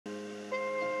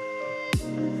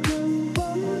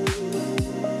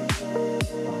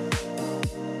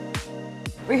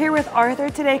We're here with Arthur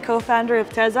today, co-founder of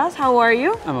Tezos. How are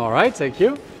you? I'm all right, thank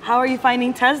you. How are you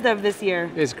finding TezDev this year?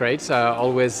 It's great.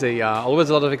 Always a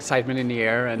lot of excitement in the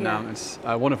air, and it's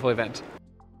a wonderful event.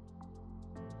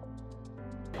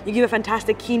 You give a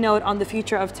fantastic keynote on the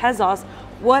future of Tezos.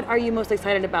 What are you most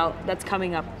excited about that's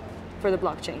coming up for the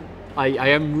blockchain? I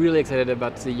am really excited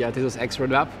about the Tezos X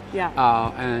roadmap,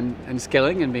 and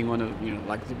scaling, and being one of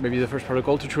maybe the first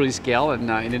protocol to truly scale and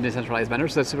in a decentralized manner.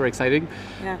 So that's super exciting.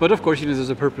 Yeah. But of course, there's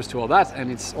a purpose to all that, and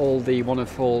it's all the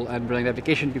wonderful and brilliant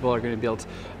application people are going to build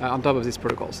on top of these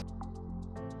protocols.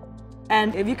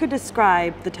 And if you could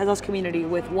describe the Tezos community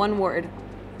with one word,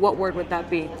 what word would that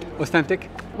be? Authentic.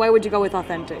 Why would you go with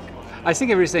authentic? I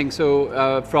think everything.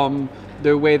 So from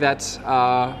the way that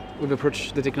we've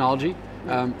approached the technology.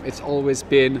 It's always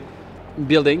been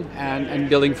building and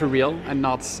building for real, and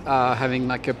not having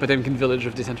like a Potemkin village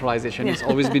of decentralization. It's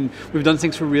always been, we've done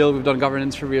things for real, we've done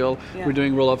governance for real, we're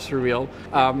doing rollups for real.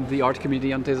 The art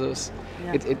community on Tezos,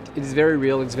 it's very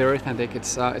real, it's very authentic.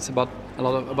 It's about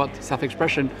about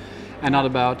self-expression and not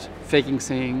about faking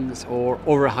things or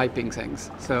overhyping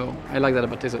things. So I like that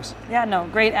about Tezos. Yeah, no,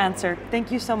 great answer.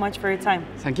 Thank you so much for your time.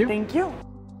 Thank you. Thank you.